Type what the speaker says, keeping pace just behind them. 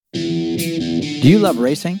Do you love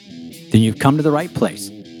racing? Then you've come to the right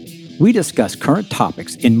place. We discuss current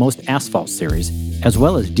topics in most asphalt series, as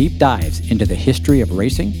well as deep dives into the history of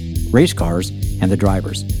racing, race cars, and the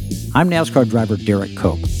drivers. I'm NASCAR driver Derek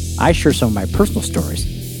Cope. I share some of my personal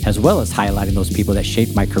stories, as well as highlighting those people that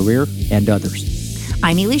shaped my career and others.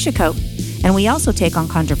 I'm Elisha Cope, and we also take on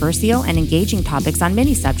controversial and engaging topics on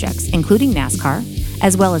many subjects, including NASCAR,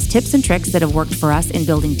 as well as tips and tricks that have worked for us in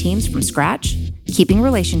building teams from scratch, keeping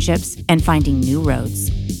relationships, and finding new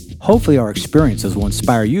roads. Hopefully our experiences will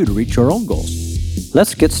inspire you to reach your own goals.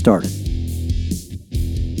 Let's get started.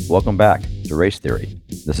 Welcome back to Race Theory.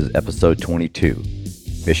 This is episode 22,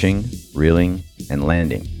 Fishing, Reeling, and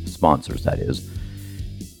Landing. Sponsors, that is.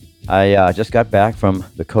 I just got back from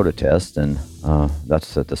the COTA test, and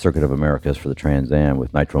that's at the Circuit of Americas for the Trans Am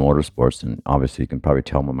with Nitro Motorsports, and obviously you can probably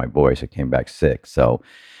tell by my voice I came back sick, so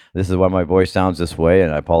this is why my voice sounds this way,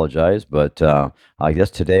 and I apologize, but I guess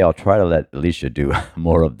today I'll try to let Elisha do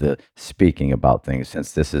more of the speaking about things,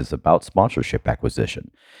 since this is about sponsorship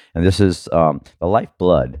acquisition. And this is the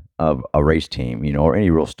lifeblood of a race team, or any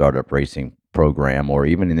real startup racing program, or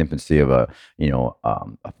even in the infancy of a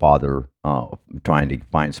father trying to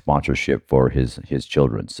find sponsorship for his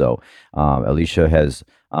children. So Elisha has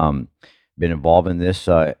been involved in this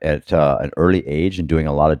at an early age and doing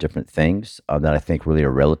a lot of different things that I think really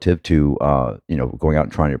are relative to going out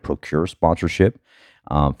and trying to procure sponsorship.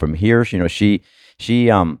 From here, she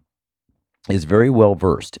is very well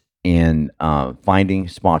versed in finding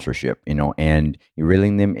sponsorship, and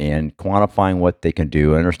reeling them in, quantifying what they can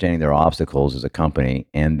do, understanding their obstacles as a company,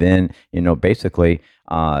 and then basically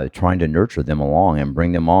trying to nurture them along and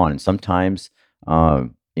bring them on. And sometimes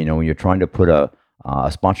when you're trying to put a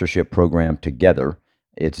sponsorship program together,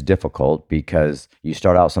 it's difficult because you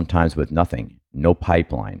start out sometimes with nothing, no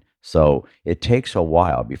pipeline. So it takes a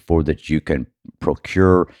while before that you can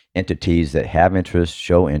procure entities that have interest,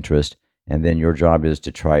 show interest, and then your job is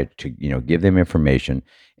to try to give them information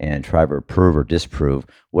and try to prove or disprove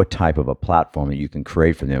what type of a platform that you can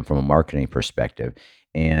create for them from a marketing perspective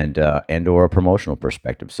and or a promotional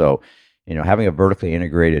perspective. So having a vertically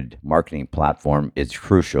integrated marketing platform is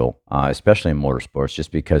crucial, especially in motorsports,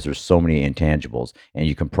 just because there's so many intangibles and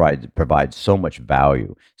you can provide so much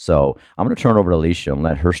value. So I'm going to turn it over to Elisha and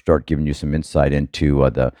let her start giving you some insight into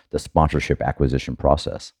the sponsorship acquisition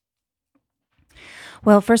process.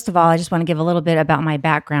 Well, first of all, I just want to give a little bit about my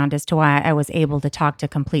background as to why I was able to talk to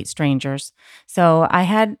complete strangers. So I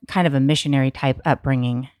had kind of a missionary type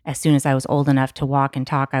upbringing. As soon as I was old enough to walk and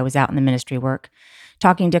talk, I was out in the ministry work,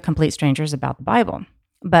 talking to complete strangers about the Bible.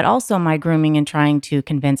 But also my grooming and trying to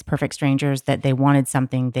convince perfect strangers that they wanted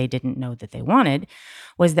something they didn't know that they wanted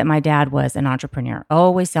was that my dad was an entrepreneur,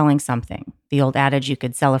 always selling something. The old adage, you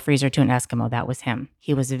could sell a freezer to an Eskimo, that was him.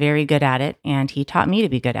 He was very good at it, and he taught me to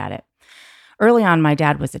be good at it. Early on, my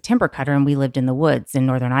dad was a timber cutter, and we lived in the woods in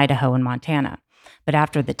northern Idaho and Montana. But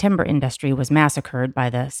after the timber industry was massacred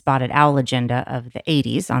by the spotted owl agenda of the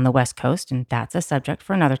 80s on the West Coast, and that's a subject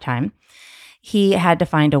for another time, he had to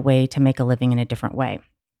find a way to make a living in a different way.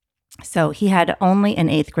 So he had only an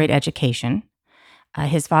 8th grade education.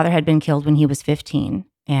 His father had been killed when he was 15,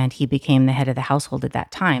 and he became the head of the household at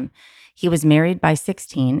that time. He was married by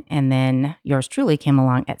 16, and then yours truly came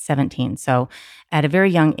along at 17. So at a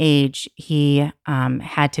very young age, he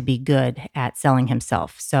had to be good at selling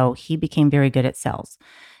himself. So he became very good at sales.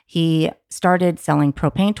 He started selling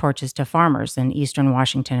propane torches to farmers in eastern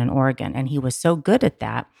Washington and Oregon, and he was so good at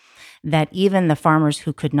that even the farmers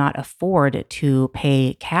who could not afford to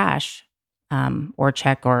pay cash or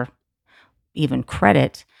check or even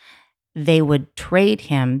credit, they would trade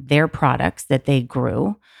him their products that they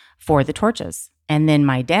grew for the torches. And then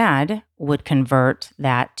my dad would convert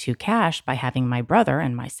that to cash by having my brother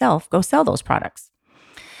and myself go sell those products.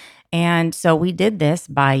 And so we did this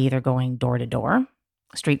by either going door to door,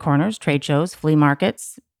 street corners, trade shows, flea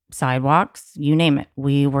markets, sidewalks, you name it.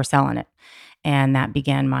 We were selling it. And that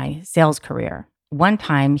began my sales career. One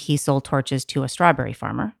time he sold torches to a strawberry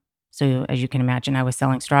farmer. So as you can imagine, I was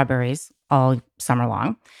selling strawberries all summer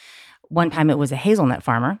long. One time it was a hazelnut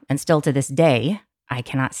farmer, and still to this day, I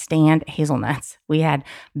cannot stand hazelnuts. We had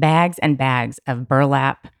bags and bags of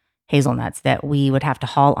burlap hazelnuts that we would have to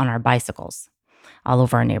haul on our bicycles all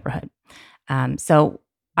over our neighborhood. So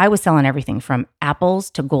I was selling everything from apples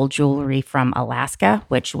to gold jewelry from Alaska,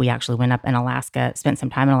 which we actually went up in Alaska, spent some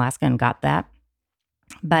time in Alaska and got that.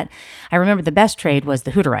 But I remember the best trade was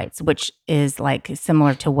the Hutterites, which is like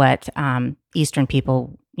similar to what Eastern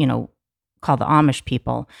people, call the Amish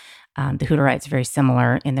people. The Hutterites are very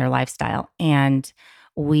similar in their lifestyle. And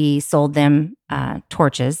we sold them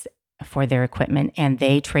torches for their equipment, and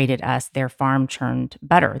they traded us their farm churned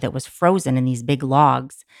butter that was frozen in these big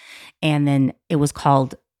logs. And then it was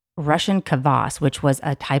called Russian kvass, which was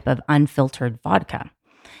a type of unfiltered vodka.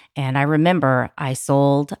 And I remember I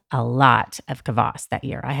sold a lot of kvass that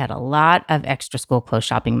year. I had a lot of extra school clothes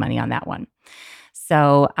shopping money on that one.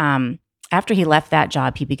 So after he left that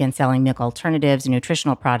job, he began selling milk alternatives and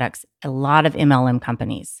nutritional products, a lot of MLM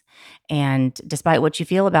companies. And despite what you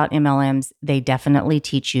feel about MLMs, they definitely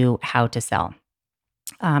teach you how to sell.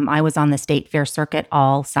 I was on the state fair circuit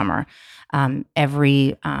all summer.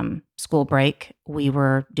 Every school break, we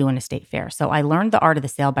were doing a state fair. So I learned the art of the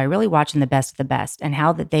sale by really watching the best of the best and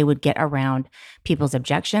how that they would get around people's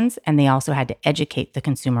objections. And they also had to educate the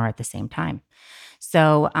consumer at the same time.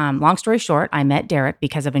 So long story short, I met Derek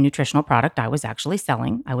because of a nutritional product I was actually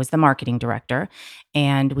selling. I was the marketing director,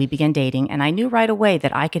 and we began dating. And I knew right away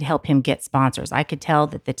that I could help him get sponsors. I could tell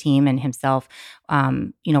that the team and himself,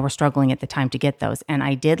 were struggling at the time to get those. And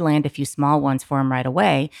I did land a few small ones for him right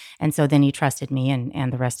away. And so then he trusted me,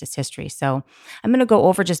 and the rest is history. So I'm going to go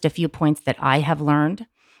over just a few points that I have learned.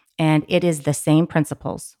 And it is the same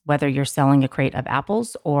principles, whether you're selling a crate of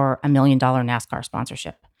apples or $1 million NASCAR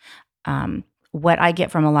sponsorship. What I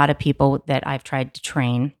get from a lot of people that I've tried to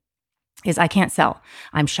train is I can't sell.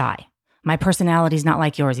 I'm shy. My personality is not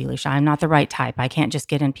like yours, Elisha. I'm not the right type. I can't just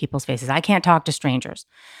get in people's faces. I can't talk to strangers.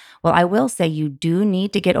 Well, I will say you do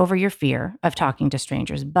need to get over your fear of talking to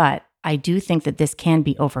strangers, but I do think that this can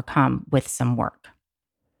be overcome with some work.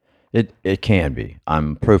 It can be.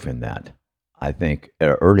 I'm proving that. I think at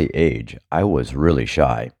an early age, I was really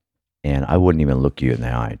shy, and I wouldn't even look you in the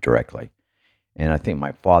eye directly. And I think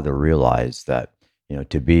my father realized that,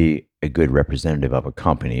 to be a good representative of a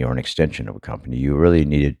company or an extension of a company, you really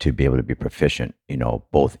needed to be able to be proficient,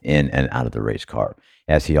 both in and out of the race car.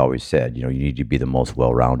 As he always said, you need to be the most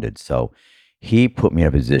well-rounded. So he put me in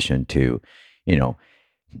a position to,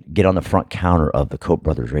 get on the front counter of the Koch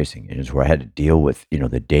brothers racing engines, where I had to deal with,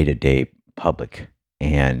 the day-to-day public.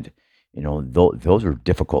 And those are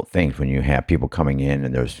difficult things when you have people coming in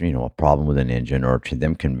and there's, a problem with an engine, or to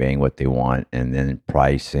them conveying what they want, and then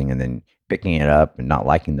pricing, and then picking it up and not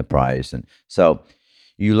liking the price. And so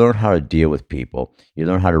you learn how to deal with people. You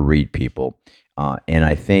learn how to read people. And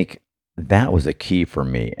I think that was a key for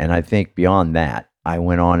me. And I think beyond that, I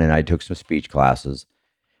went on and I took some speech classes.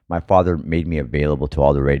 My father made me available to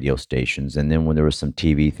all the radio stations. And then when there was some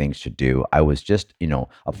TV things to do, I was just,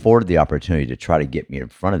 afforded the opportunity to try to get me in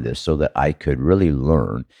front of this so that I could really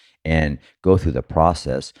learn and go through the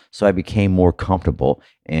process. So I became more comfortable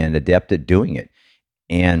and adept at doing it.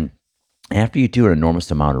 And after you do an enormous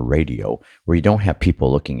amount of radio where you don't have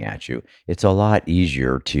people looking at you, it's a lot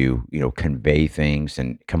easier to, convey things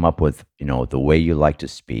and come up with, the way you like to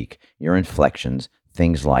speak, your inflections,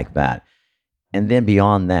 things like that. And then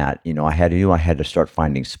beyond that, I had to start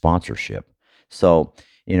finding sponsorship. So,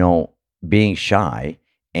 being shy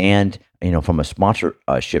and, from a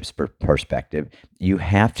sponsorship perspective, you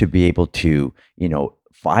have to be able to,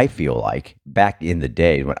 I feel like back in the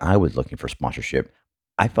day when I was looking for sponsorship,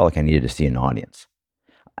 I felt like I needed to see an audience.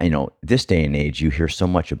 This day and age, you hear so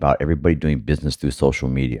much about everybody doing business through social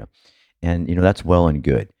media. And, that's well and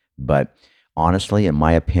good. But honestly, in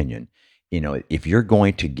my opinion, if you're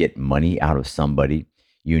going to get money out of somebody,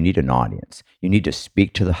 you need an audience. You need to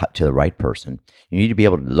speak to the right person. You need to be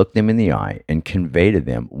able to look them in the eye and convey to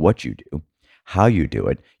them what you do, how you do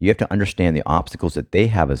it. You have to understand the obstacles that they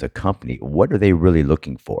have as a company. What are they really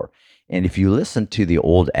looking for? And if you listen to the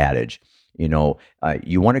old adage, you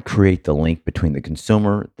want to create the link between the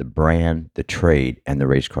consumer, the brand, the trade, and the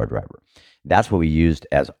race car driver. That's what we used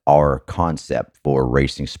as our concept for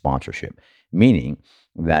racing sponsorship, meaning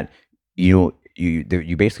that you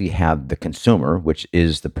basically have the consumer, which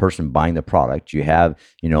is the person buying the product. You have,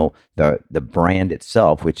 the brand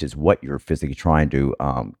itself, which is what you're physically trying to,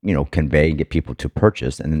 convey and get people to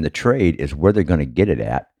purchase. And then the trade is where they're going to get it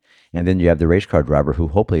at. And then you have the race car driver, who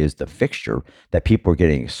hopefully is the fixture that people are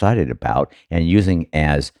getting excited about and using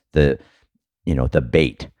as the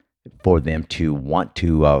bait for them to want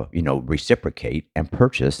to, reciprocate and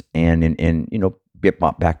purchase and get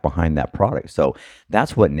back behind that product. So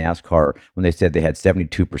that's what NASCAR, when they said they had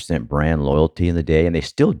 72% brand loyalty in the day, and they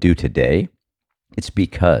still do today, it's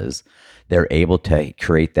because they're able to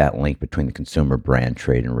create that link between the consumer, brand,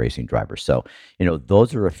 trade, and racing drivers. So,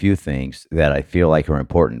 those are a few things that I feel like are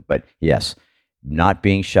important. But yes, not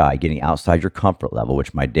being shy, getting outside your comfort level,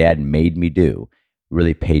 which my dad made me do,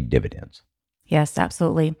 really paid dividends. Yes,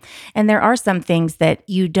 absolutely. And there are some things that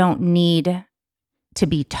you don't need to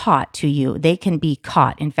be taught to you. They can be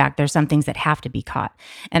caught. In fact, there's some things that have to be caught.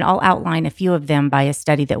 And I'll outline a few of them by a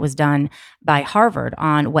study that was done by Harvard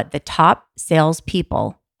on what the top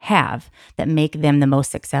salespeople have that make them the most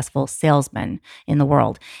successful salesmen in the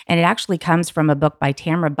world. And it actually comes from a book by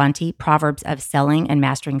Tamara Bunty, Proverbs of Selling and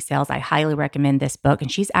Mastering Sales. I highly recommend this book.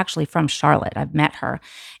 And she's actually from Charlotte. I've met her.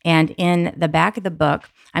 And in the back of the book,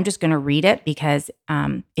 I'm just going to read it because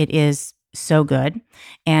it is so good.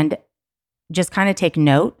 And just kind of take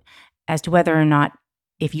note as to whether or not,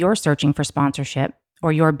 if you're searching for sponsorship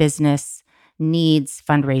or your business needs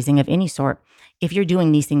fundraising of any sort, if you're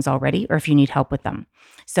doing these things already or if you need help with them.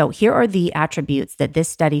 So here are the attributes that this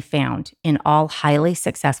study found in all highly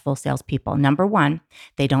successful salespeople. Number one,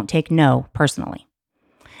 they don't take no personally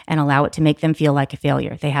and allow it to make them feel like a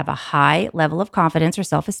failure. They have a high level of confidence or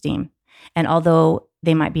self-esteem. And although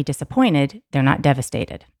they might be disappointed, they're not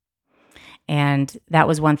devastated. And that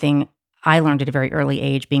was one thing I learned at a very early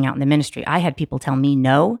age being out in the ministry. I had people tell me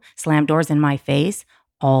no, slam doors in my face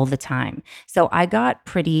all the time. So I got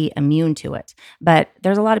pretty immune to it. But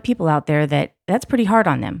there's a lot of people out there that's pretty hard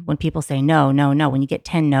on them when people say no, no, no, when you get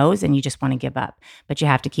 10 no's and you just want to give up, but you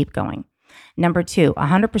have to keep going. Number two,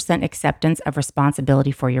 100% acceptance of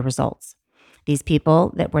responsibility for your results. These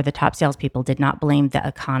people that were the top salespeople did not blame the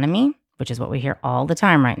economy, which is what we hear all the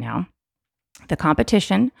time right now, the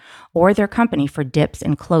competition, or their company for dips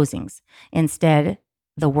and closings. Instead,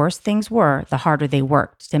 the worse things were, the harder they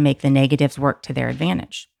worked to make the negatives work to their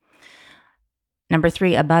advantage. Number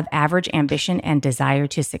three, above average ambition and desire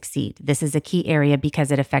to succeed. This is a key area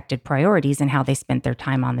because it affected priorities and how they spent their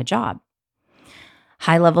time on the job.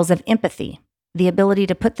 High levels of empathy, the ability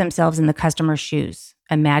to put themselves in the customer's shoes,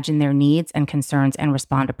 imagine their needs and concerns, and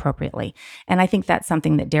respond appropriately. And I think that's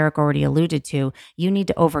something that Derek already alluded to. You need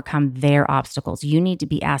to overcome their obstacles. You need to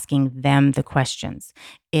be asking them the questions.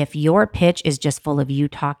 If your pitch is just full of you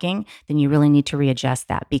talking, then you really need to readjust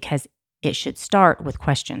that because it should start with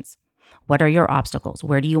questions. What are your obstacles?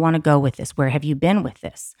 Where do you want to go with this? Where have you been with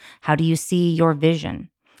this? How do you see your vision?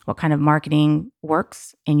 What kind of marketing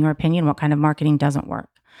works in your opinion? What kind of marketing doesn't work?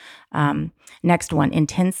 Next one,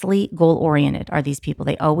 intensely goal-oriented are these people.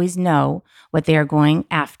 They always know what they are going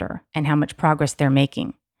after and how much progress they're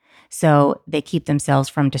making. So they keep themselves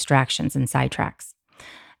from distractions and sidetracks.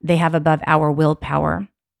 They have above average,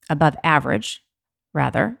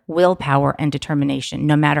 willpower and determination.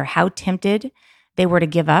 No matter how tempted they were to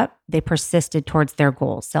give up, they persisted towards their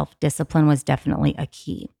goals. Self-discipline was definitely a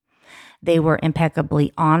key. They were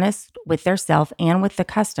impeccably honest with their self and with the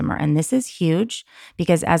customer. And this is huge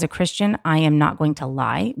because as a Christian, I am not going to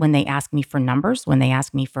lie when they ask me for numbers, when they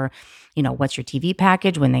ask me for, what's your TV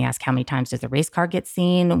package, when they ask how many times does the race car get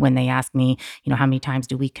seen, when they ask me, how many times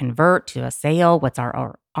do we convert to a sale, what's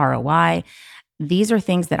our ROI. These are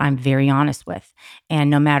things that I'm very honest with.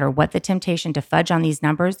 And no matter what the temptation to fudge on these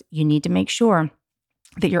numbers, you need to make sure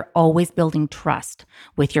that you're always building trust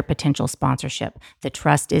with your potential sponsorship. The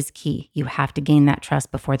trust is key. You have to gain that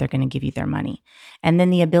trust before they're going to give you their money. And then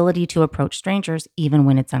the ability to approach strangers, even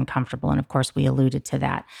when it's uncomfortable. And of course, we alluded to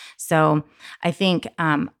that. So I think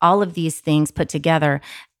all of these things put together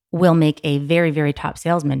will make a very, very top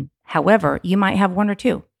salesman. However, you might have one or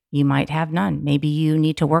two. You might have none. Maybe you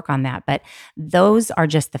need to work on that. But those are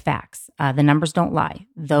just the facts. The numbers don't lie.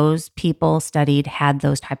 Those people studied had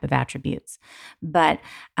those type of attributes. But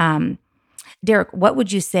Derek, what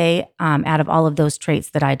would you say out of all of those traits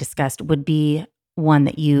that I discussed would be one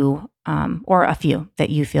that you, or a few that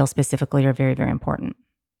you feel specifically are very, very important?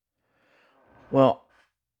 Well,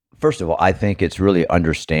 first of all, I think it's really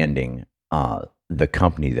understanding the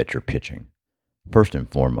company that you're pitching, first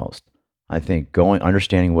and foremost. I think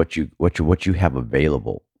understanding what you have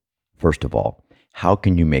available. First of all, how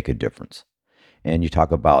can you make a difference? And you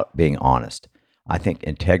talk about being honest. I think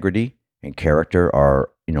integrity and character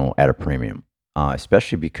are at a premium,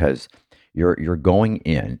 especially because you're going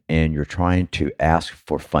in and you're trying to ask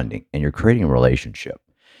for funding and you're creating a relationship.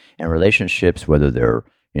 And relationships, whether they're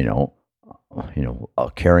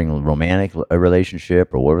a caring romantic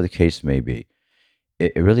relationship or whatever the case may be,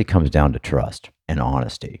 it really comes down to trust and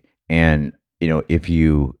honesty. And, if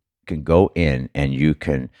you can go in and you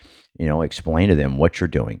can, explain to them what you're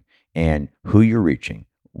doing and who you're reaching,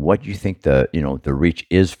 what you think the reach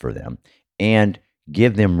is for them, and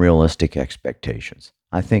give them realistic expectations.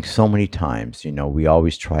 I think so many times, we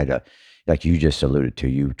always try to, like you just alluded to,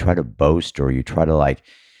 you try to boast or you try to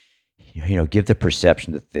give the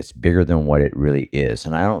perception that it's bigger than what it really is.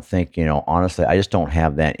 And I don't think, honestly, I just don't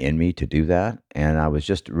have that in me to do that. And I was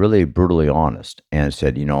just really brutally honest and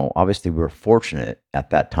said, obviously we were fortunate at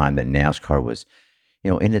that time that NASCAR was,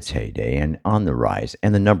 in its heyday and on the rise,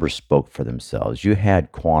 and the numbers spoke for themselves. You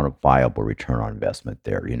had quantifiable return on investment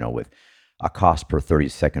there, with a cost per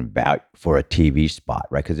 30-second value for a TV spot,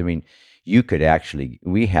 right? Because,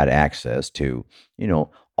 we had access to,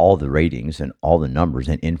 all the ratings and all the numbers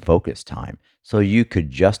and in focus time. So you could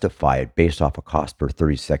justify it based off a cost per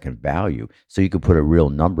 30-second value. So you could put a real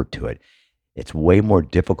number to it. It's way more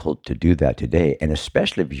difficult to do that today. And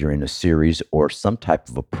especially if you're in a series or some type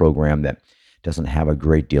of a program that doesn't have a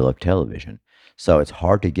great deal of television. So it's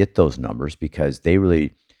hard to get those numbers because they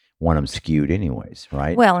really want them skewed anyways,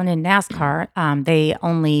 right? Well, and in NASCAR, they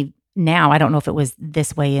only now, I don't know if it was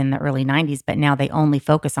this way in the early 90s, but now they only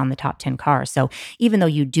focus on the top 10 cars. So even though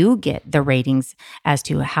you do get the ratings as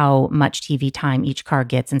to how much TV time each car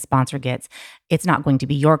gets and sponsor gets, it's not going to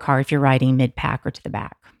be your car if you're riding mid-pack or to the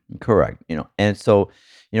back. Correct. And so,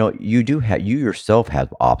 you yourself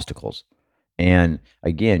have obstacles. And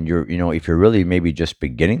again, if you're really maybe just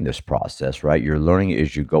beginning this process, right, you're learning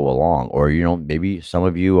as you go along, or, maybe some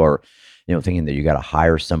of you are, thinking that you got to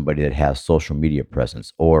hire somebody that has social media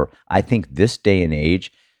presence. Or I think this day and age,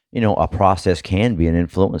 a process can be an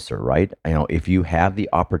influencer, right? If you have the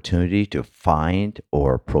opportunity to find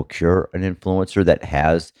or procure an influencer that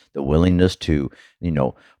has the willingness to,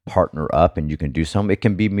 partner up and you can do something, it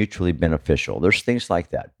can be mutually beneficial. There's things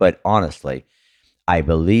like that. But honestly, I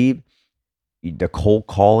believe the cold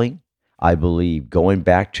calling, I believe going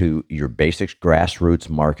back to your basics, grassroots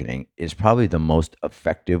marketing is probably the most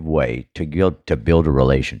effective way to build a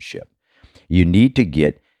relationship. You need to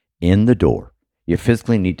get in the door. You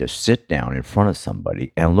physically need to sit down in front of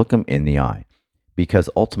somebody and look them in the eye, because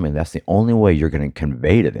ultimately that's the only way you're going to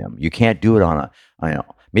convey to them. You can't do it on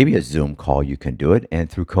maybe a Zoom call. You can do it. And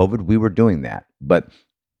through COVID, we were doing that. But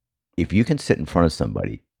if you can sit in front of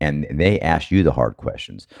somebody and they ask you the hard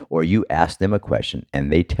questions, or you ask them a question and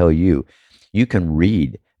they tell you, you can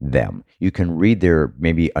read them. You can read their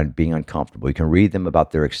maybe being uncomfortable. You can read them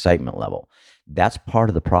about their excitement level. That's part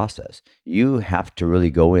of the process. You have to really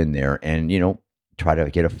go in there and, try to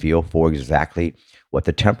get a feel for exactly what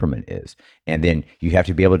the temperament is. And then you have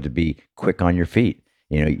to be able to be quick on your feet.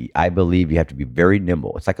 I believe you have to be very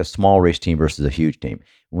nimble. It's like a small race team versus a huge team.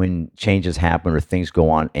 When changes happen or things go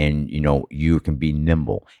on and, you can be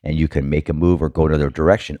nimble and you can make a move or go another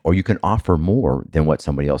direction, or you can offer more than what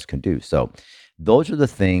somebody else can do. So those are the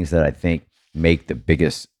things that I think make the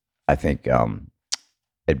biggest,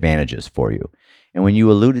 advantages for you. And when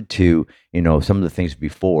you alluded to, some of the things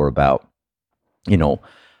before about,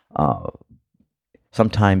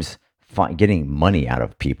 sometimes getting money out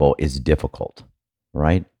of people is difficult.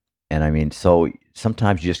 Right. And so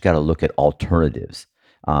sometimes you just got to look at alternatives.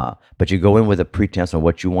 But you go in with a pretense on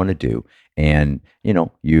what you want to do. And,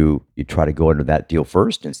 you try to go into that deal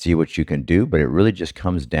first and see what you can do. But it really just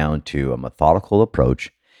comes down to a methodical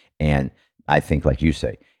approach. And I think, like you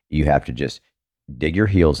say, you have to just dig your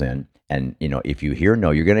heels in. And, if you hear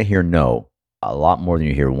no, you're going to hear no a lot more than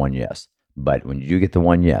you hear one yes. But when you do get the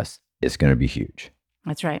one yes, it's going to be huge.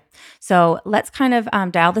 That's right. So let's kind of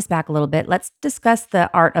dial this back a little bit. Let's discuss the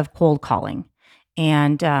art of cold calling.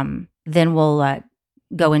 And then we'll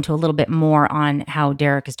go into a little bit more on how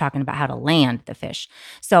Derek is talking about how to land the fish.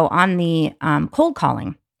 So on the cold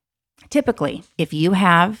calling, typically, if you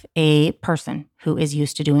have a person who is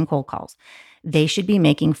used to doing cold calls, they should be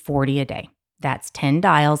making 40 a day. That's 10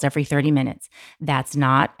 dials every 30 minutes. That's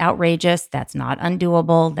not outrageous. That's not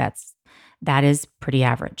undoable. That is pretty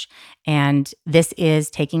average. And this is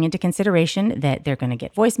taking into consideration that they're going to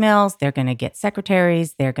get voicemails, they're going to get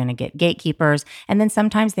secretaries, they're going to get gatekeepers, and then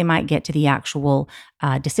sometimes they might get to the actual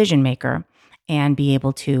decision maker and be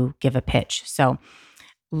able to give a pitch. So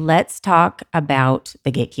let's talk about the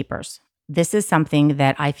gatekeepers. This is something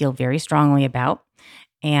that I feel very strongly about,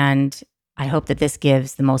 and I hope that this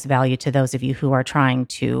gives the most value to those of you who are trying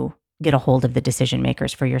to get a hold of the decision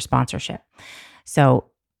makers for your sponsorship. So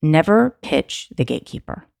never pitch the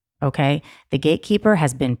gatekeeper, okay? The gatekeeper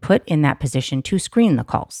has been put in that position to screen the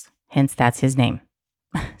calls, hence that's his name.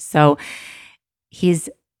 So he's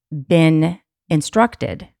been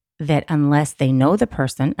instructed that unless they know the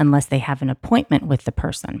person, unless they have an appointment with the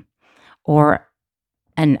person or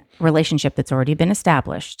a relationship that's already been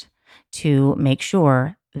established, to make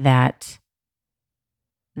sure that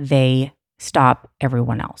they stop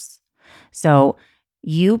everyone else. So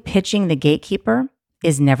you pitching the gatekeeper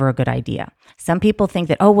is never a good idea. Some people think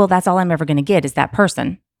that, oh, well, that's all I'm ever going to get is that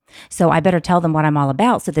person. So I better tell them what I'm all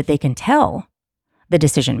about so that they can tell the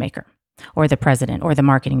decision maker or the president or the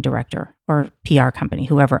marketing director or PR company,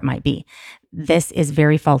 whoever it might be. This is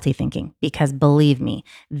very faulty thinking, because believe me,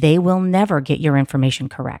 they will never get your information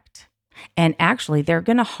correct. And actually, they're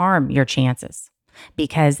going to harm your chances.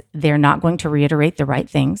 because they're not going to reiterate the right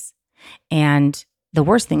things. And the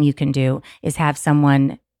worst thing you can do is have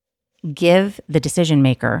someone give the decision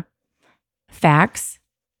maker facts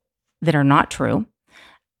that are not true,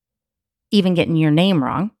 even getting your name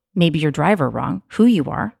wrong, maybe your driver wrong, who you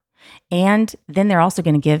are. And then they're also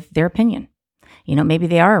going to give their opinion. Maybe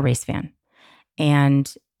they are a race fan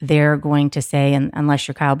and they're going to say, unless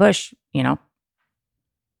you're Kyle Busch, you're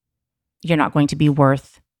not going to be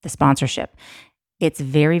worth the sponsorship. It's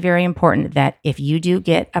very, very important that if you do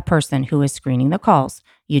get a person who is screening the calls,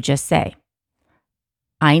 you just say,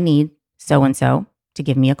 I need so-and-so to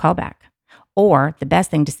give me a call back. Or the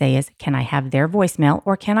best thing to say is, can I have their voicemail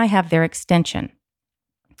or can I have their extension?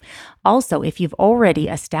 Also, if you've already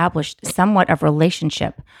established somewhat of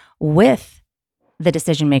relationship with the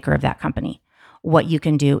decision maker of that company, what you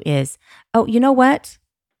can do is, oh, you know what?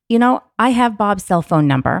 I have Bob's cell phone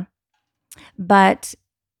number, but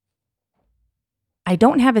I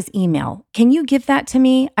don't have his email. Can you give that to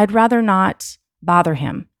me? I'd rather not bother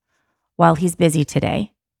him while he's busy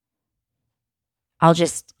today. I'll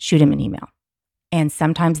just shoot him an email. And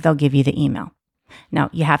sometimes they'll give you the email. Now,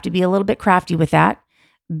 you have to be a little bit crafty with that,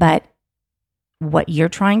 but what you're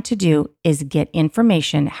trying to do is get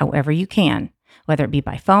information however you can, whether it be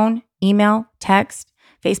by phone, email, text,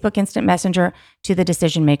 Facebook Instant Messenger, to the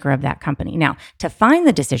decision maker of that company. Now, to find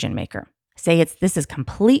the decision maker, say this is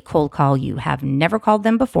complete cold call. You have never called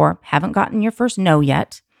them before, haven't gotten your first no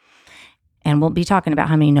yet, and we'll be talking about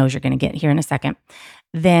how many no's you're going to get here in a second.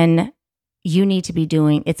 Then you need to be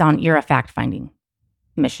you're a fact-finding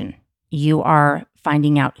mission. You are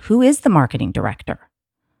finding out who is the marketing director,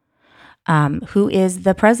 who is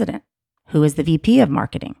the president, who is the VP of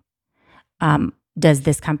marketing. Does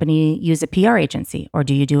this company use a PR agency or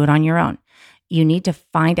do you do it on your own? You need to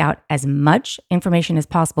find out as much information as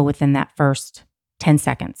possible within that first 10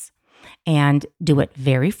 seconds and do it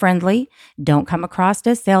very friendly. Don't come across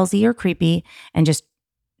as salesy or creepy, and just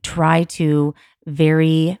try to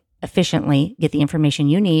very efficiently get the information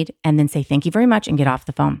you need and then say thank you very much and get off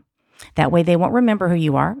the phone. That way they won't remember who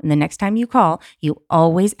you are. And the next time you call, you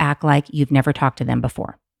always act like you've never talked to them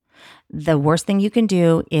before. The worst thing you can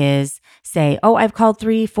do is say, oh, I've called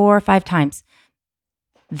 3, 4, 5 times.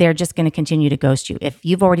 They're just going to continue to ghost you. If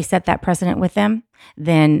you've already set that precedent with them,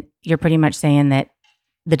 then you're pretty much saying that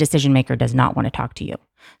the decision maker does not want to talk to you.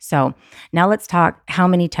 So now let's talk how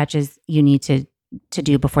many touches you need to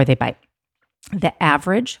do before they bite. The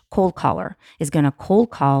average cold caller is going to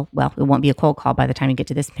cold call, well, it won't be a cold call by the time you get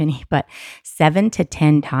to this penny, but 7 to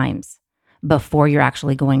 10 times before you're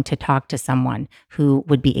actually going to talk to someone who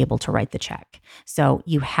would be able to write the check. So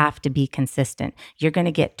you have to be consistent. You're going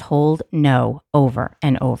to get told no over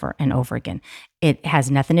and over and over again. It has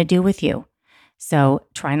nothing to do with you. So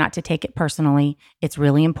try not to take it personally. It's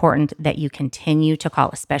really important that you continue to call,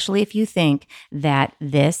 especially if you think that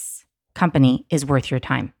this company is worth your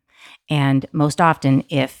time. And most often,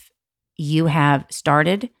 if you have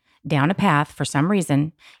started down a path for some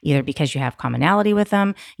reason, either because you have commonality with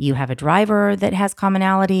them, you have a driver that has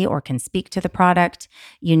commonality or can speak to the product,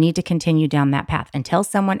 you need to continue down that path until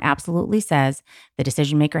someone absolutely says, the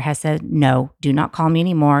decision maker has said, no, do not call me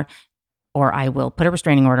anymore, or I will put a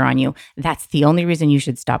restraining order on you. That's the only reason you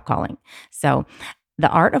should stop calling. So the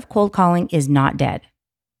art of cold calling is not dead.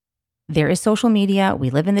 There is social media. We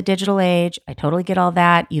live in the digital age. I totally get all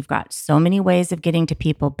that. You've got so many ways of getting to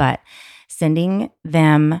people, but sending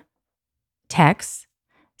them texts,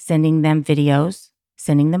 sending them videos,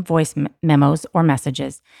 sending them voice memos or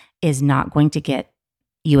messages is not going to get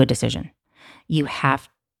you a decision. You have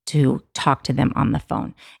to talk to them on the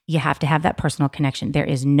phone. You have to have that personal connection. There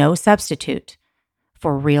is no substitute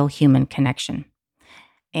for real human connection.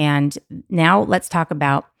 And now let's talk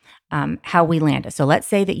about how we land. So let's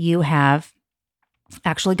say that you have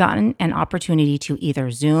actually gotten an opportunity to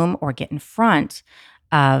either Zoom or get in front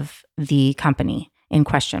of the company in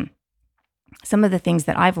question. Some of the things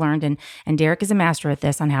that I've learned, and Derek is a master at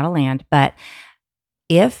this on how to land, but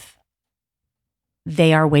if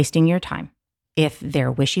they are wasting your time, if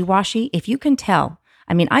they're wishy-washy, if you can tell,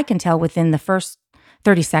 I can tell within the first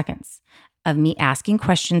 30 seconds of me asking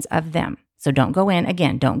questions of them. So don't go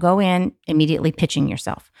in immediately pitching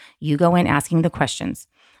yourself. You go in asking the questions.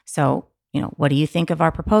 So, what do you think of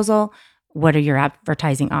our proposal? What are your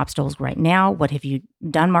advertising obstacles right now? What have you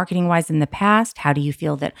done marketing-wise in the past? How do you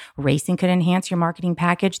feel that racing could enhance your marketing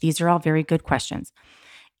package? These are all very good questions.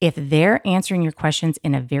 If they're answering your questions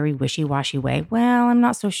in a very wishy-washy way, well, I'm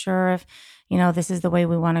not so sure if, this is the way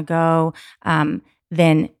we want to go,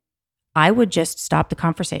 then I would just stop the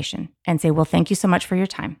conversation and say, well, thank you so much for your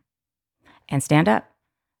time, and stand up.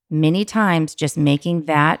 Many times, just making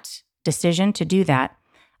that decision to do that,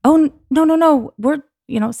 oh, no, we're,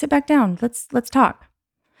 sit back down. Let's talk.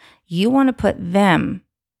 You want to put them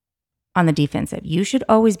on the defensive. You should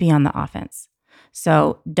always be on the offense.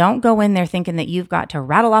 So don't go in there thinking that you've got to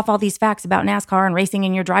rattle off all these facts about NASCAR and racing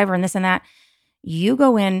and your driver and this and that. You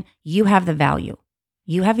go in, you have the value.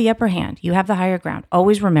 You have the upper hand. You have the higher ground.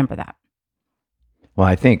 Always remember that. Well,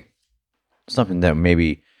 I think something that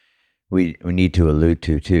maybe we need to allude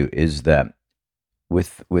to too is that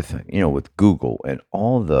with Google and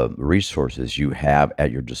all the resources you have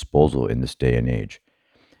at your disposal in this day and age,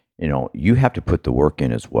 you have to put the work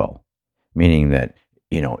in as well. Meaning that,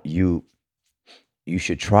 you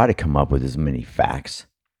should try to come up with as many facts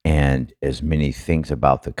and as many things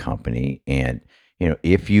about the company. And,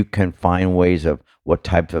 if you can find ways of what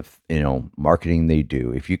type of, marketing they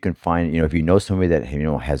do, if you can find, if you know somebody that,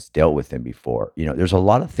 has dealt with them before, there's a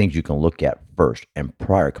lot of things you can look at first and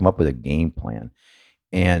come up with a game plan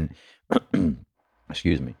and,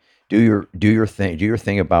 excuse me, do your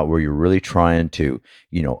thing about where you're really trying to,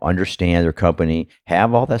 understand their company,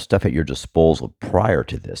 have all that stuff at your disposal prior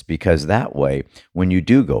to this, because that way, when you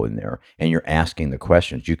do go in there and you're asking the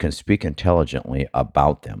questions, you can speak intelligently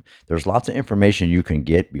about them. There's lots of information you can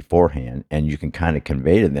get beforehand, and you can kind of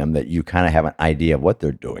convey to them that you kind of have an idea of what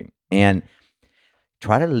they're doing, and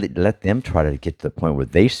try to let them try to get to the point where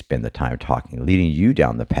they spend the time talking, leading you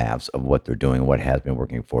down the paths of what they're doing, what has been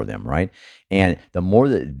working for them, right? And the more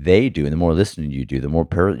that they do, and the more listening you do, the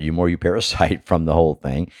more you parasite from the whole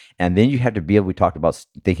thing. And then you have to be able, we talked about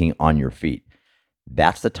thinking on your feet.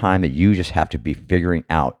 That's the time that you just have to be figuring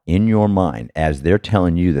out in your mind as they're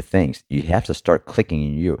telling you the things. You have to start clicking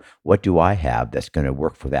in you. What do I have that's going to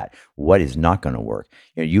work for that? What is not going to work?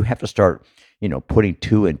 You have to start putting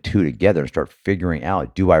two and two together and start figuring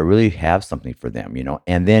out, do I really have something for them,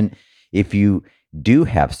 And then if you do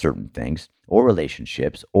have certain things or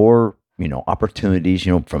relationships or, opportunities,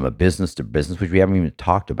 from a business to business, which we haven't even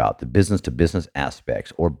talked about, the business to business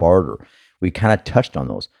aspects or barter, we kind of touched on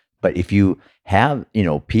those. But if you have,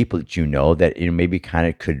 people that that, maybe kind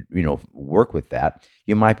of could, work with that,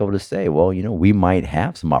 you might be able to say, well, we might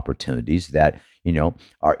have some opportunities that,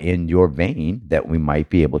 are in your vein that we might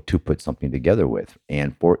be able to put something together with.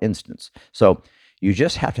 And for instance, so you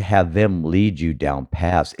just have to have them lead you down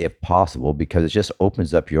paths if possible, because it just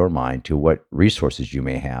opens up your mind to what resources you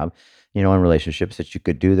may have, in relationships that you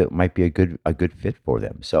could do that might be a good fit for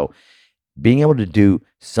them. So being able to do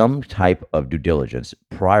some type of due diligence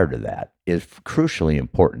prior to that is crucially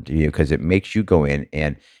important to you, because it makes you go in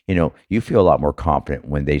and, you feel a lot more confident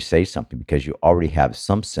when they say something because you already have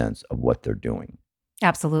some sense of what they're doing.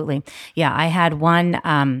 Absolutely. Yeah. I had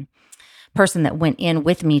one person that went in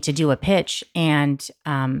with me to do a pitch, and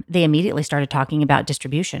they immediately started talking about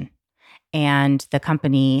distribution. And the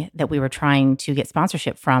company that we were trying to get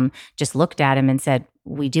sponsorship from just looked at him and said,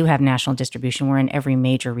 we do have national distribution. We're in every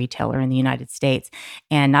major retailer in the United States.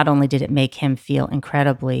 And not only did it make him feel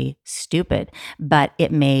incredibly stupid, but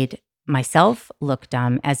it made myself look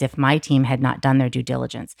dumb, as if my team had not done their due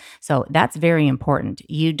diligence. So that's very important.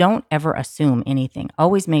 You don't ever assume anything.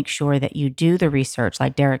 Always make sure that you do the research,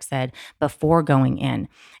 like Derek said, before going in.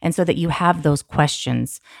 And so that you have those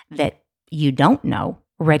questions that you don't know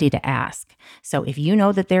ready to ask. So if you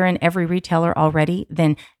know that they're in every retailer already,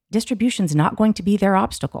 then distribution's not going to be their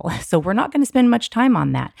obstacle. So we're not going to spend much time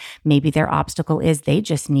on that. Maybe their obstacle is they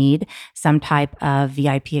just need some type of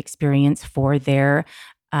VIP experience for their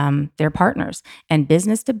partners. And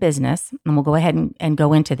business to business, and we'll go ahead and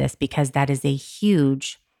go into this because that is a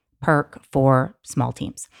huge perk for small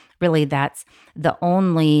teams. Really, that's the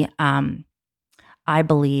only, I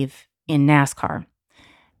believe, in NASCAR,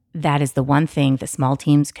 that is the one thing that small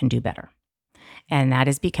teams can do better. And that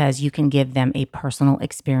is because you can give them a personal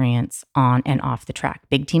experience on and off the track.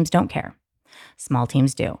 Big teams don't care. Small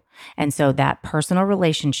teams do. And so that personal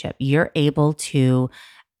relationship, you're able to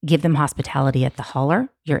give them hospitality at the hauler.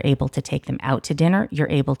 You're able to take them out to dinner. You're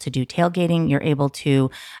able to do tailgating. You're able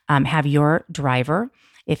to have your driver,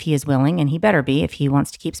 if he is willing, and he better be, if he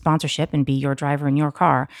wants to keep sponsorship and be your driver in your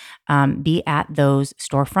car, be at those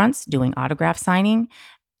storefronts doing autograph signing,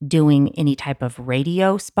 doing any type of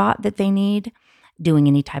radio spot that they need, doing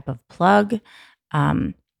any type of plug,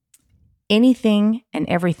 anything and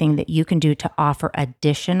everything that you can do to offer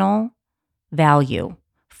additional value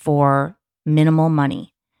for minimal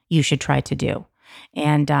money, you should try to do.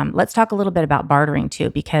 And let's talk a little bit about bartering too,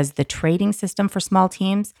 because the trading system for small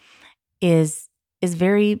teams is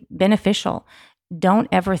very beneficial. Don't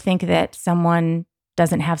ever think that someone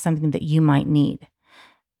doesn't have something that you might need.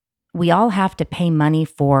 We all have to pay money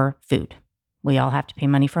for food. We all have to pay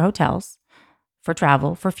money for hotels, for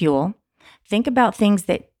travel, for fuel. Think about things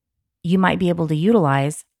that you might be able to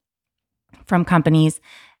utilize from companies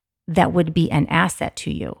that would be an asset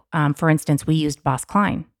to you. For instance, we used Boss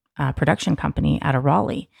Klein, a production company out of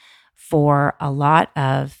Raleigh, for a lot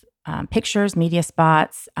of pictures, media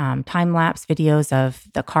spots, time-lapse videos of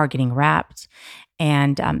the car getting wrapped.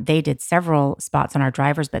 And they did several spots on our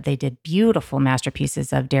drivers, but they did beautiful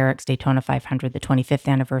masterpieces of Derek's Daytona 500, the 25th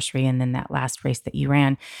anniversary, and then that last race that you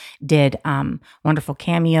ran, did wonderful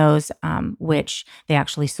cameos, which they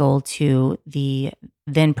actually sold to the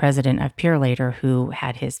then president of Purelator, who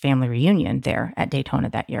had his family reunion there at Daytona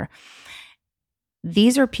that year.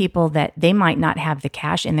 These are people that they might not have the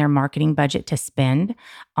cash in their marketing budget to spend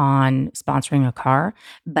on sponsoring a car,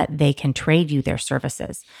 but they can trade you their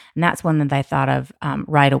services. And that's one that I thought of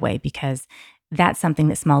right away, because that's something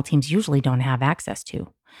that small teams usually don't have access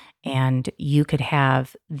to. And you could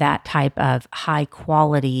have that type of high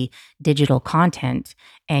quality digital content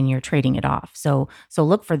and you're trading it off. So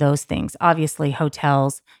look for those things. Obviously,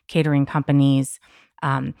 hotels, catering companies,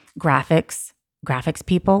 graphics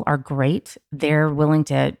people are great. They're willing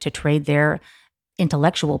to trade their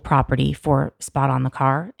intellectual property for spot on the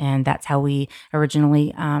car. And that's how we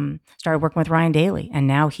originally started working with Ryan Daly. And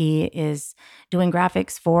now he is doing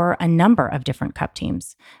graphics for a number of different Cup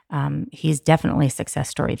teams. He's definitely a success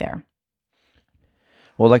story there.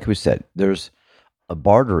 Well, like we said, there's a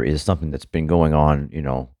barter is something that's been going on,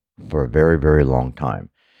 for a very, very long time.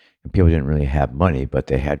 And people didn't really have money, but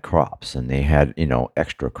they had crops and they had,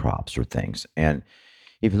 extra crops or things. And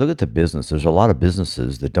if you look at the business, there's a lot of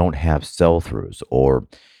businesses that don't have sell-throughs, or,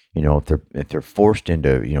 if they're forced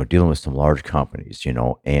into, dealing with some large companies,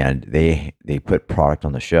 and they put product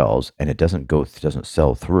on the shelves and it doesn't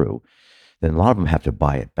sell through, then a lot of them have to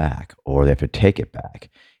buy it back or they have to take it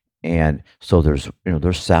back. And so there's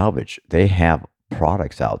salvage. They have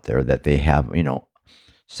products out there that they have,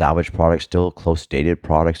 salvage products, still close dated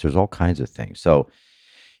products. There's all kinds of things. So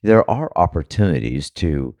there are opportunities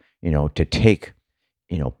to take,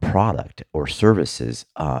 product or services,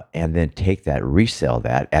 and then take that, resell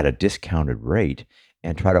that at a discounted rate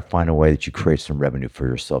and try to find a way that you create some revenue for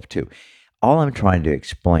yourself too. All I'm trying to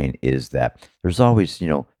explain is that there's always,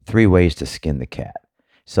 3 ways to skin the cat.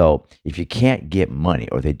 So if you can't get money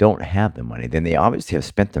or they don't have the money, then they obviously have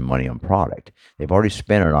spent their money on product. They've already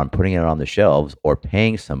spent it on putting it on the shelves or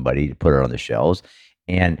paying somebody to put it on the shelves,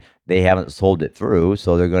 and they haven't sold it through,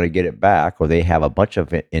 so they're going to get it back, or they have a bunch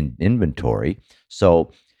of it in inventory.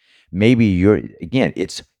 So maybe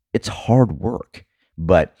it's hard work,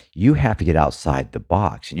 but you have to get outside the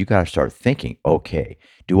box and you got to start thinking, okay,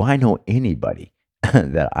 do I know anybody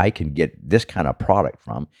that I can get this kind of product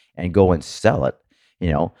from and go and sell it,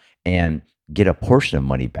 and get a portion of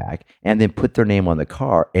money back and then put their name on the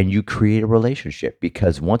car, and you create a relationship,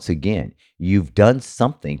 because once again, you've done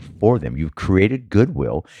something for them. You've created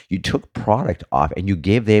goodwill. You took product off and you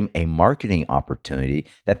gave them a marketing opportunity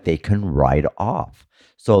that they can write off.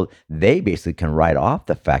 So they basically can write off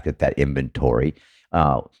the fact that inventory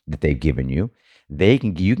that they've given you, you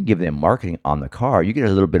can give them marketing on the car. You get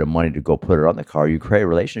a little bit of money to go put it on the car. You create a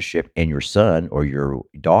relationship, and your son or your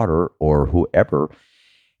daughter or whoever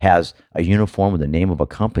has a uniform with the name of a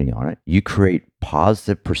company on it. You create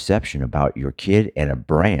positive perception about your kid and a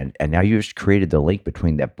brand. And now you just created the link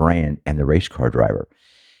between that brand and the race car driver.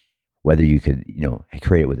 Whether you could,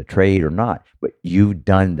 create it with a trade or not, but you've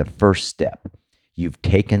done the first step. You've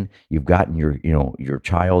gotten your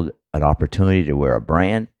child an opportunity to wear a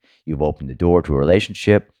brand. You've opened the door to a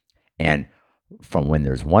relationship. And from when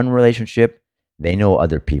there's one relationship, they know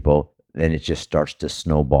other people, then it just starts to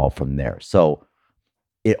snowball from there. So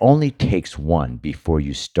it only takes one before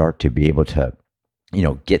you start to be able to,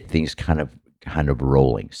 get things kind of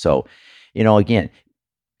rolling. So, again,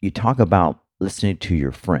 you talk about listening to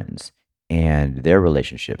your friends and their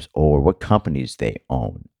relationships, or what companies they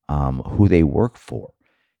own, who they work for.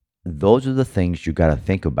 Those are the things you got to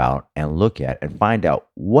think about and look at and find out,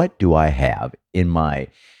 what do I have in my,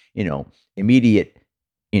 immediate,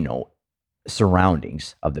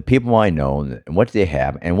 surroundings of the people I know, and what do they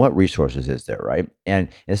have and what resources is there, right? And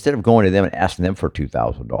instead of going to them and asking them for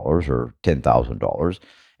 $2,000 or $10,000,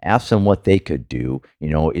 ask them what they could do.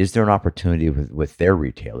 Is there an opportunity with their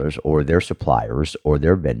retailers or their suppliers or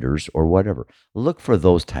their vendors or whatever? Look for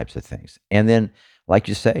those types of things. And then, like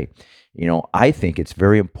you say, I think it's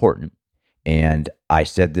very important. And I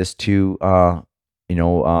said this to,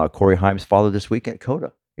 Corey Haim's father this week at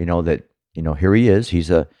COTA, that, here he is. He's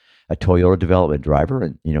a Toyota development driver,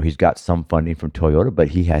 and he's got some funding from Toyota, but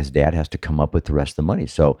dad has to come up with the rest of the money.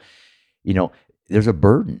 So there's a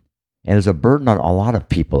burden And there's a burden on a lot of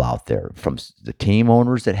people out there, from the team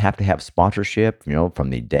owners that have to have sponsorship, from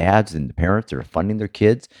the dads and the parents that are funding their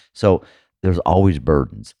kids. So there's always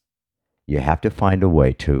burdens. You have to find a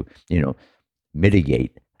way to,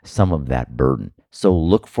 mitigate some of that burden. So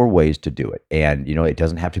look for ways to do it. And, it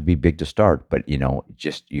doesn't have to be big to start, but,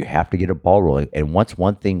 just you have to get a ball rolling. And once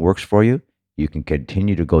one thing works for you, you can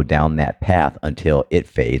continue to go down that path until it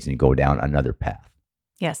fades and you go down another path.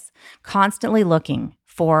 Yes. Constantly looking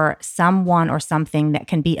for someone or something that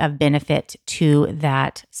can be of benefit to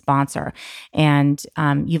that sponsor. And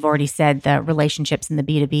you've already said the relationships in the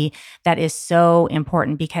B2B, that is so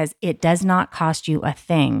important because it does not cost you a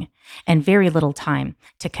thing and very little time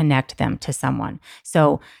to connect them to someone.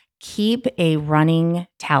 So keep a running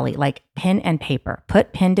tally, like pen and paper,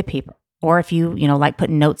 put pen to paper. Or if you like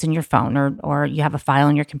putting notes in your phone or you have a file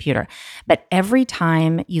on your computer. But every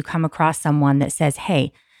time you come across someone that says,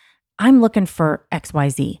 hey, I'm looking for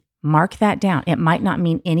XYZ, mark that down. It might not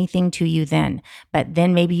mean anything to you then, but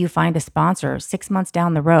then maybe you find a sponsor 6 months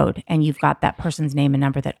down the road and you've got that person's name and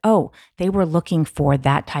number that, oh, they were looking for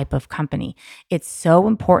that type of company. It's so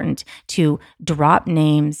important to drop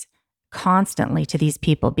names constantly to these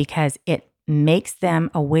people because it makes them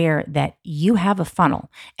aware that you have a funnel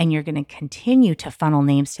and you're going to continue to funnel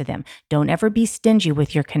names to them. Don't ever be stingy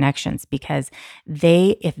with your connections because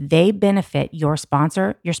if they benefit your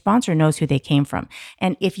sponsor knows who they came from.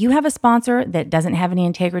 And if you have a sponsor that doesn't have any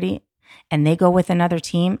integrity and they go with another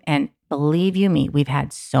team, and believe you me, we've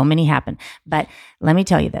had so many happen. But let me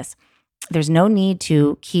tell you this. There's no need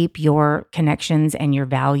to keep your connections and your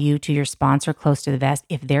value to your sponsor close to the vest.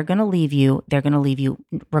 If they're going to leave you, they're going to leave you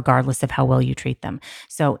regardless of how well you treat them.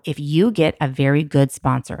 So if you get a very good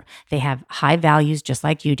sponsor, they have high values just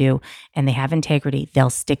like you do, and they have integrity,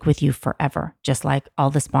 they'll stick with you forever, just like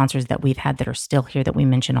all the sponsors that we've had that are still here that we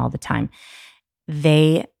mention all the time.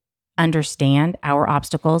 They understand our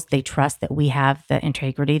obstacles. They trust that we have the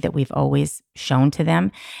integrity that we've always shown to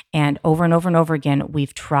them. And over and over again,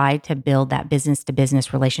 we've tried to build that business to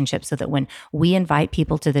business relationship so that when we invite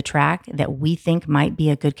people to the track that we think might be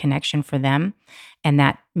a good connection for them and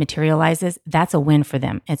that materializes, that's a win for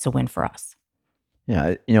them. It's a win for us.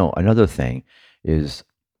 Yeah. Another thing is,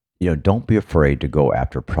 don't be afraid to go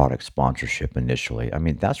after product sponsorship initially. I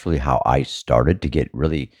mean, that's really how I started to get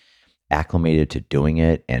really acclimated to doing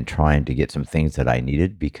it and trying to get some things that I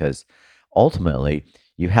needed, because ultimately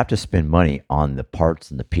you have to spend money on the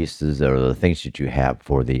parts and the pieces or the things that you have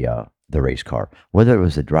for the race car, whether it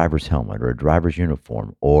was a driver's helmet or a driver's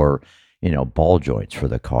uniform or, ball joints for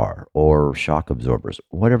the car or shock absorbers,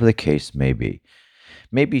 whatever the case may be.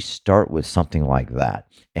 Maybe start with something like that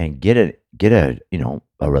and get a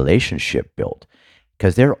relationship built,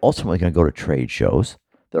 because they're ultimately going to go to trade shows.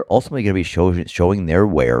 They're ultimately going to be showing their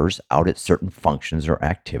wares out at certain functions or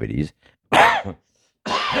activities.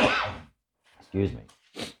 Excuse me.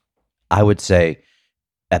 I would say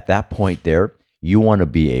at that point there, you want to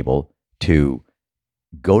be able to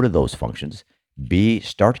go to those functions,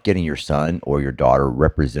 start getting your son or your daughter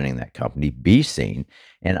representing that company, be seen.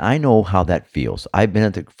 And I know how that feels. I've been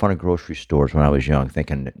at the front of grocery stores when I was young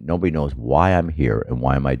thinking nobody knows why I'm here and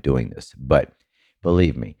why am I doing this. But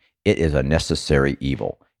believe me, it is a necessary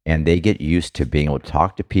evil. And they get used to being able to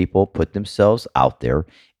talk to people, put themselves out there,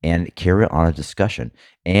 and carry on a discussion.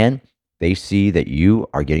 And they see that you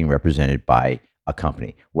are getting represented by a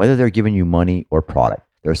company, whether they're giving you money or product.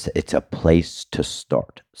 It's a place to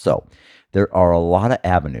start. So there are a lot of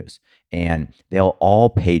avenues, and they'll all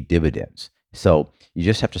pay dividends. So you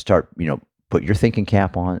just have to start, put your thinking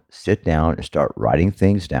cap on, sit down and start writing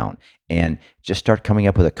things down and just start coming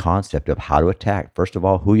up with a concept of how to attack. First of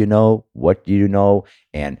all, who you know, what do you know,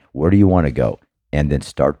 and where do you want to go? And then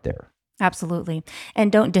start there. Absolutely.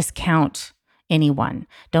 And don't discount anyone.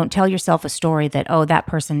 Don't tell yourself a story that, oh, that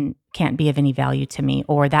person can't be of any value to me,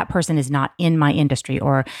 or that person is not in my industry,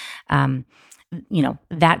 or,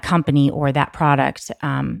 that company or that product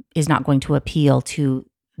is not going to appeal to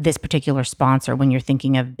this particular sponsor when you're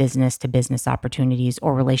thinking of business to business opportunities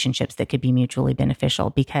or relationships that could be mutually beneficial,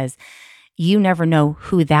 because you never know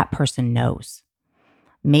who that person knows.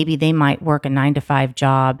 Maybe they might work a 9-to-5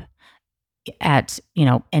 job at,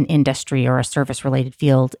 an industry or a service related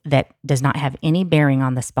field that does not have any bearing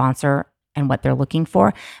on the sponsor and what they're looking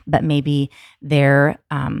for, but maybe their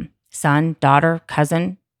son, daughter,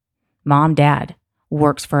 cousin, mom, dad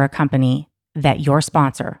works for a company that your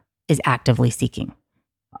sponsor is actively seeking.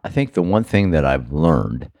 I think the one thing that I've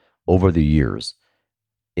learned over the years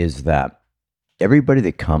is that everybody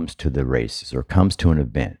that comes to the races or comes to an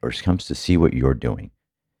event or comes to see what you're doing,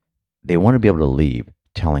 they want to be able to leave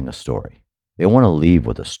telling a story. They want to leave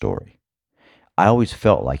with a story. I always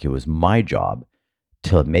felt like it was my job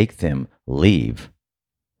to make them leave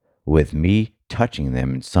with me touching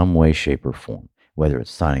them in some way, shape, or form, whether it's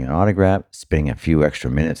signing an autograph, spending a few extra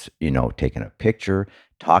minutes, taking a picture,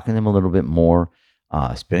 talking to them a little bit more,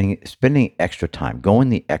 spending extra time, going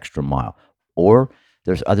the extra mile. Or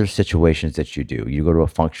there's other situations that you do. You go to a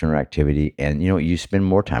function or activity and, you spend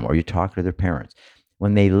more time, or you talk to their parents.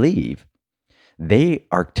 When they leave, they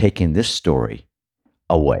are taking this story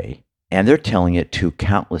away and they're telling it to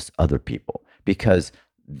countless other people, because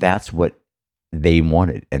that's what they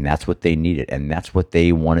wanted and that's what they needed and that's what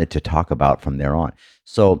they wanted to talk about from there on.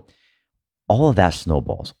 So all of that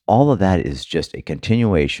snowballs. All of that is just a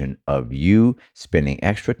continuation of you spending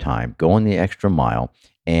extra time, going the extra mile,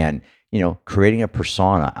 and creating a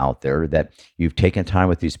persona out there that you've taken time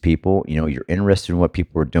with these people. You're interested in what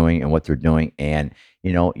people are doing and what they're doing, and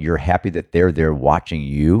you're happy that they're there watching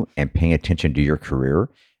you and paying attention to your career.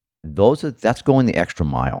 That's going the extra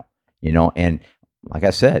mile. And like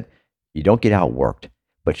I said, you don't get outworked,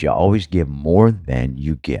 but you always give more than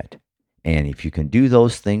you get. And if you can do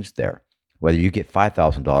those things there, whether you get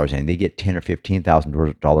 $5,000 and they get $10,000 or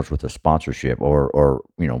 $15,000 worth of sponsorship or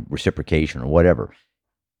reciprocation or whatever,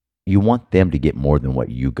 you want them to get more than what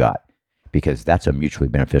you got, because that's a mutually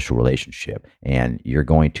beneficial relationship and you're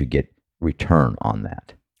going to get return on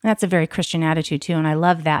that. That's a very Christian attitude too. And I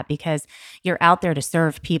love that, because you're out there to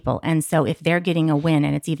serve people. And so if they're getting a win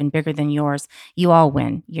and it's even bigger than yours, you all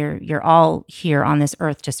win. You're all here on this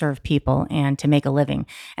earth to serve people and to make a living.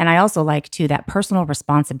 And I also like too that personal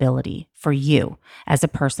responsibility for you as a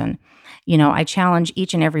person. I challenge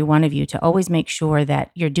each and every one of you to always make sure that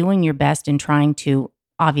you're doing your best in trying to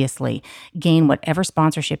obviously gain whatever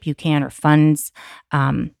sponsorship you can or funds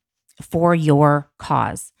for your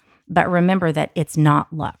cause. But remember that it's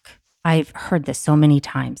not luck. I've heard this so many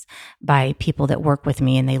times by people that work with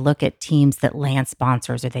me, and they look at teams that land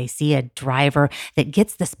sponsors, or they see a driver that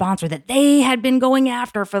gets the sponsor that they had been going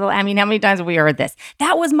after how many times have we heard this?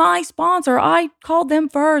 That was my sponsor. I called them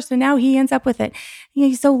first and now he ends up with it.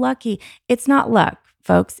 He's so lucky. It's not luck,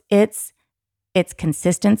 folks. It's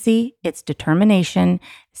consistency, it's determination.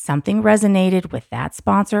 Something resonated with that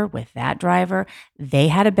sponsor, with that driver. They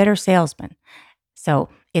had a better salesman. So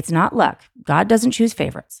it's not luck. God doesn't choose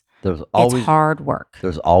favorites. It's hard work.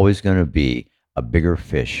 There's always going to be a bigger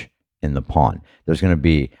fish in the pond. There's going to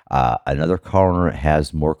be another car owner that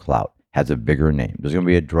has more clout, has a bigger name. There's going to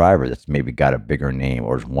be a driver that's maybe got a bigger name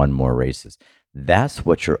or has won more races. That's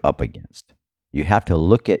what you're up against. You have to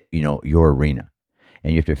look at, your arena,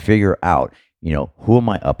 and you have to figure out, who am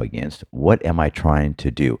I up against? What am I trying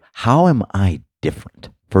to do? How am I different,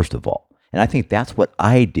 first of all? And I think that's what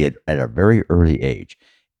I did at a very early age,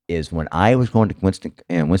 is when I was going to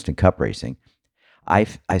Winston Cup racing, I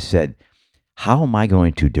said, how am I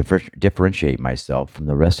going to differentiate myself from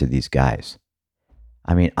the rest of these guys?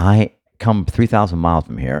 I come 3,000 miles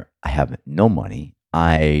from here. I have no money.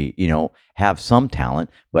 I, have some talent,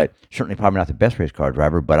 but certainly probably not the best race car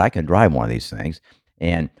driver, but I can drive one of these things.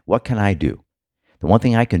 And what can I do? The one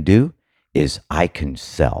thing I can do is I can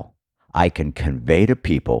sell. I can convey to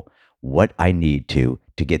people what I need to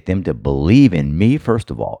get them to believe in me,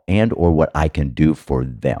 first of all, and or what I can do for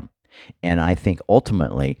them. And I think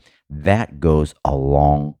ultimately that goes a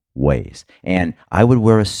long ways. And I would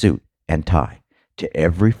wear a suit and tie to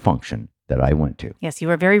every function that I went to. Yes, you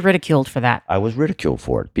were very ridiculed for that. I was ridiculed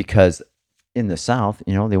for it because in the South,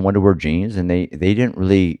 they wanted to wear jeans, and they didn't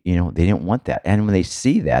really, they didn't want that. And when they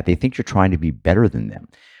see that, they think you're trying to be better than them.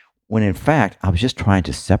 When in fact, I was just trying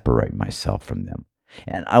to separate myself from them.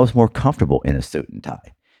 And I was more comfortable in a suit and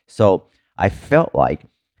tie. So I felt like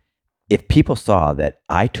if people saw that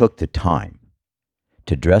I took the time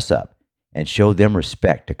to dress up and show them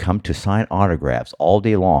respect, to come to sign autographs all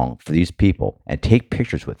day long for these people and take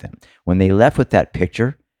pictures with them, when they left with that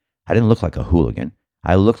picture, I didn't look like a hooligan.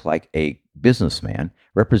 I looked like a businessman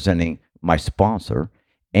representing my sponsor,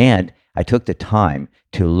 and I took the time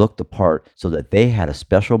to look the part so that they had a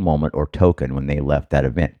special moment or token when they left that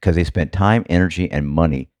event, because they spent time, energy, and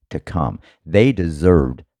money to come. They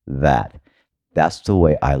deserved that. That's the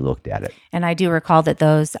way I looked at it. And I do recall that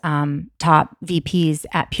those top VPs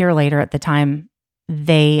at Purelator at the time,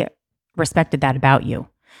 they respected that about you,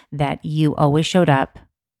 that you always showed up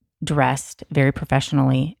dressed very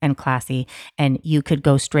professionally and classy, and you could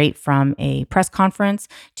go straight from a press conference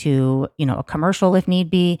to, a commercial if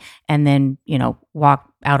need be, and then,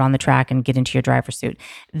 walk out on the track and get into your driver's suit.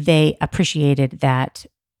 They appreciated that,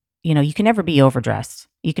 you can never be overdressed.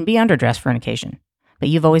 You can be underdressed for an occasion, but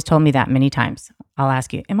you've always told me that many times. I'll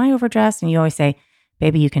ask you, am I overdressed? And you always say,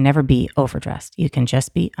 baby, you can never be overdressed. You can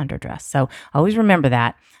just be underdressed. So always remember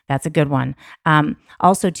that. That's a good one.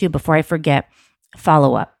 Also, too, before I forget,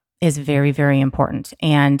 follow-up is very, very important.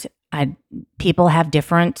 And people have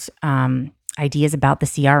different ideas about the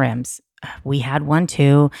CRMs. We had one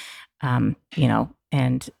too, and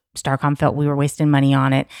Starcom felt we were wasting money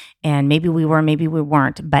on it, and maybe we were, maybe we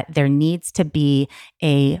weren't, but there needs to be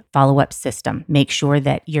a follow-up system. Make sure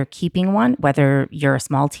that you're keeping one, whether you're a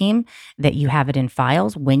small team, that you have it in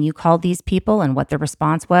files when you called these people and what the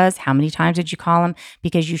response was, how many times did you call them,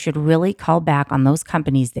 because you should really call back on those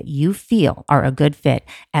companies that you feel are a good fit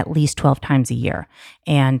at least 12 times a year.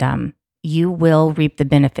 And you will reap the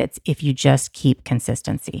benefits if you just keep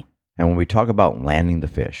consistency. And when we talk about landing the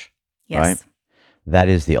fish, Yes. right? That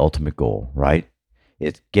is the ultimate goal, right?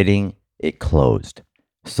 It's getting it closed.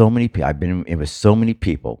 So many people, I've been in with so many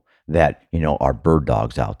people that, are bird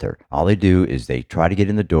dogs out there. All they do is they try to get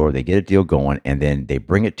in the door, they get a deal going, and then they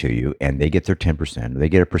bring it to you and they get their 10%, or they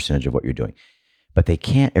get a percentage of what you're doing. But they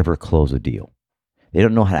can't ever close a deal. They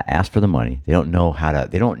don't know how to ask for the money. They don't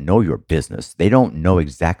know your business. They don't know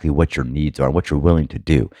exactly what your needs are, what you're willing to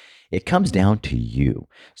do. It comes down to you.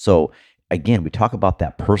 So again, we talk about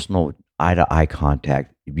that personal eye-to-eye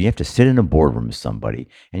contact. You have to sit in a boardroom with somebody,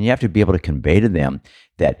 and you have to be able to convey to them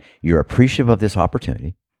that you're appreciative of this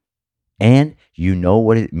opportunity, and you know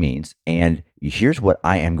what it means, and here's what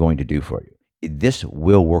I am going to do for you. This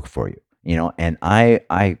will work for you. And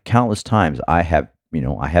I countless times I have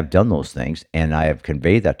done those things, and I have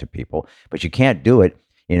conveyed that to people, but you can't do it,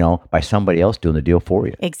 by somebody else doing the deal for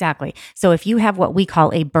you. Exactly. So if you have what we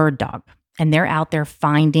call a bird dog, and they're out there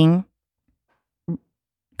finding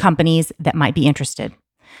companies that might be interested,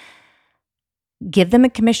 give them a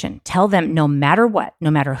commission. Tell them no matter what, no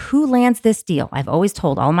matter who lands this deal, I've always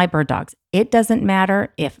told all my bird dogs, it doesn't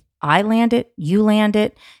matter if I land it, you land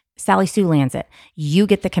it, Sally Sue lands it, you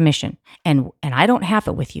get the commission. And I don't have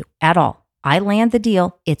it with you at all. I land the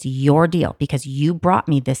deal, it's your deal because you brought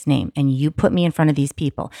me this name and you put me in front of these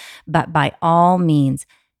people. But by all means,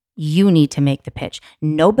 you need to make the pitch.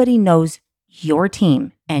 Nobody knows your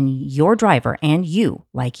team and your driver and you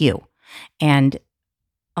like you. And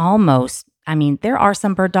there are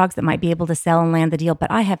some bird dogs that might be able to sell and land the deal,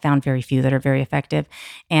 but I have found very few that are very effective.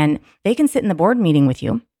 And they can sit in the board meeting with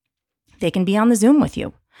you. They can be on the Zoom with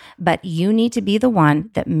you, but you need to be the one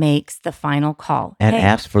that makes the final call. And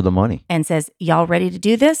ask for the money. And says, y'all ready to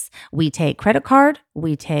do this? We take credit card,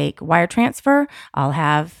 we take wire transfer. I'll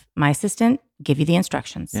have my assistant give you the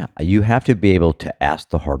instructions. Yeah, you have to be able to ask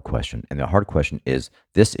the hard question. And the hard question is,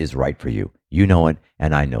 this is right for you. You know it,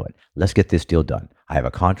 and I know it. Let's get this deal done. I have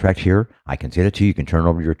a contract here. I can send it to you. You can turn it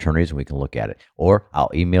over to your attorneys and we can look at it. Or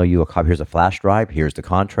I'll email you a copy. Here's a flash drive. Here's the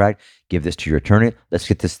contract. Give this to your attorney. Let's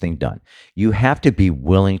get this thing done. You have to be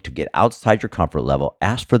willing to get outside your comfort level.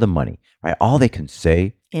 Ask for the money, right? All they can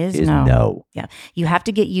say is no. Yeah. You have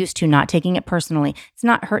to get used to not taking it personally. It's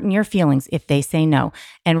not hurting your feelings if they say no.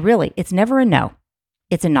 And really, it's never a no.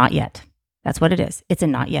 It's a not yet. That's what it is. It's a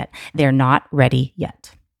not yet. They're not ready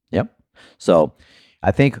yet. Yep. So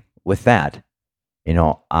I think with that,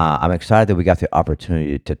 I'm excited that we got the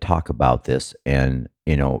opportunity to talk about this. And,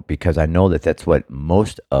 because I know that that's what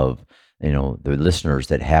most of the listeners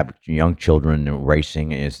that have young children in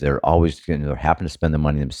racing is they're always they're having to spend the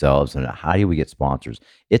money themselves. And how do we get sponsors?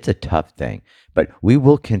 It's a tough thing, but we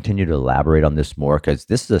will continue to elaborate on this more because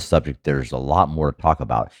this is a subject there's a lot more to talk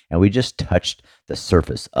about. And we just touched the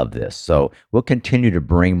surface of this. So we'll continue to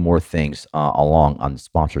bring more things along on the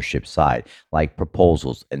sponsorship side, like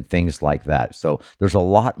proposals and things like that. So there's a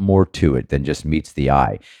lot more to it than just meets the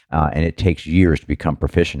eye. And it takes years to become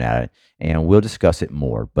proficient at it. And we'll discuss it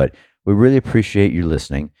more, but we really appreciate you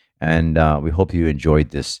listening, and we hope you enjoyed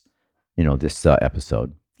this, this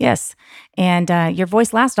episode. Yes, and your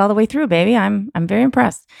voice lasted all the way through, baby. I'm very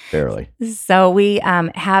impressed. Barely. So we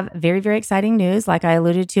have very, very exciting news, like I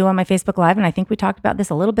alluded to on my Facebook Live, and I think we talked about this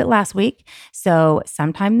a little bit last week. So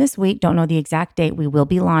sometime this week, don't know the exact date, we will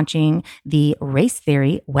be launching the Race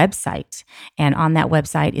Theory website, and on that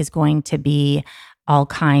website is going to be all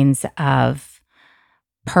kinds of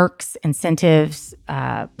perks, incentives,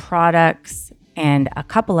 products, and a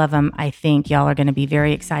couple of them I think y'all are going to be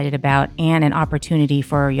very excited about, and an opportunity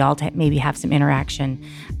for y'all to maybe have some interaction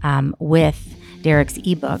with Derek's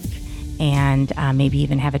ebook, and maybe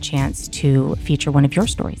even have a chance to feature one of your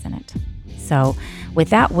stories in it. So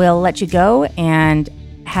with that, we'll let you go and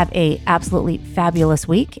have a absolutely fabulous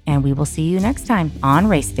week, and we will see you next time on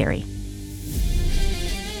Race Theory.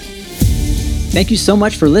 Thank you so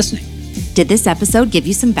much for listening. Did this episode give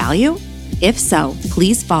you some value? If so,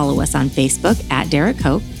 please follow us on Facebook at Derek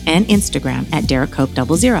Cope and Instagram at Derek Cope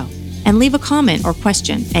 00. and leave a comment or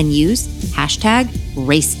question and use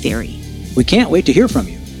 #RaceTheory. We can't wait to hear from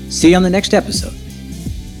you. See you on the next episode.